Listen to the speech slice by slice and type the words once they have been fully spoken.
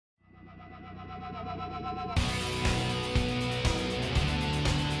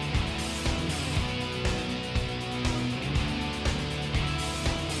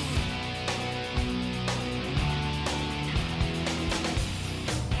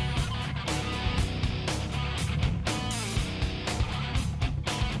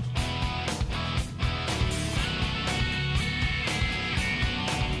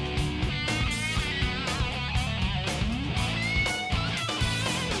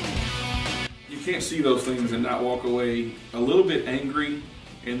can't see those things and not walk away a little bit angry,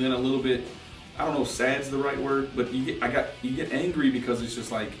 and then a little bit, I don't know if sad's the right word, but you get angry because it's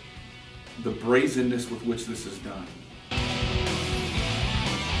just like the brazenness with which this is done.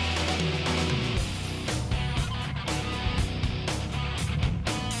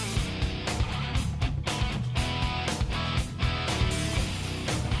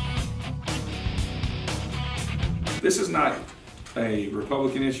 This is not a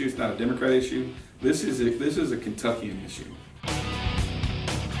Republican issue. It's not a Democrat issue. This is a Kentuckian issue.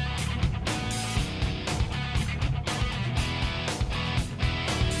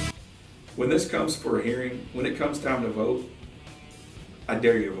 When this comes for a hearing, when it comes time to vote, I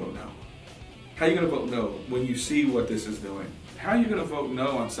dare you to vote no. How are you going to vote no when you see what this is doing? How are you going to vote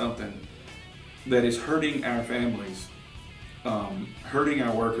no on something that is hurting our families, hurting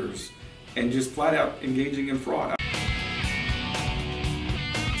our workers, and just flat out engaging in fraud?